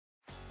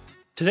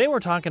Today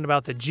we're talking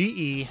about the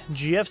GE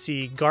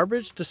GFC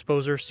Garbage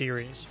Disposer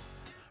Series.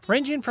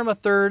 Ranging from a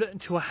third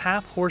to a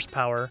half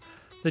horsepower,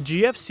 the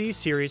GFC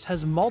series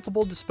has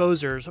multiple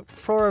disposers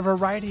for a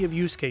variety of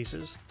use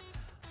cases.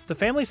 The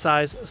family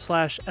size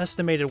 /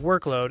 estimated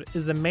workload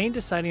is the main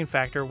deciding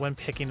factor when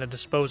picking a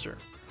disposer.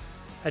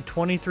 At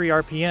 23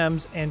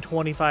 RPMs and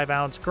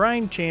 25-ounce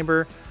grind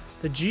chamber,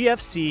 the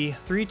GFC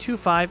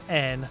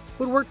 325N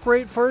would work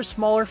great for a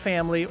smaller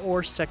family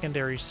or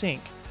secondary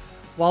sink,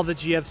 while the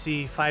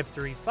GFC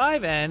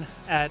 535N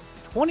at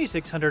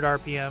 2600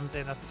 RPMs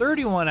and a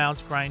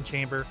 31-ounce grind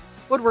chamber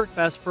would work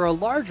best for a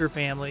larger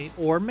family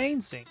or main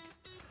sink.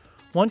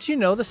 Once you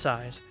know the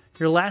size,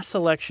 your last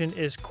selection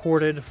is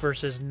corded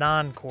versus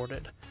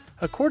non-corded.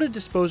 A corded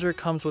disposer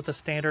comes with a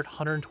standard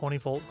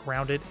 120-volt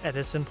grounded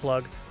Edison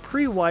plug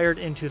pre-wired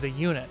into the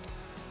unit.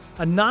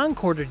 A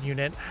non-corded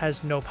unit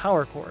has no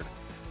power cord.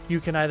 You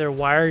can either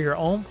wire your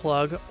own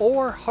plug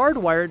or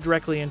hardwire it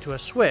directly into a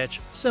switch,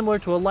 similar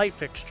to a light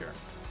fixture.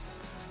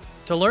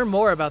 To learn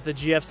more about the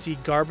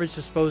GFC Garbage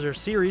Disposer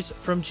series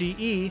from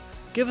GE,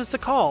 give us a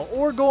call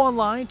or go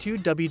online to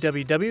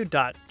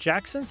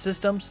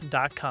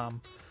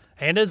www.jacksonsystems.com.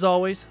 And as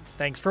always,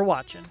 thanks for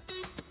watching.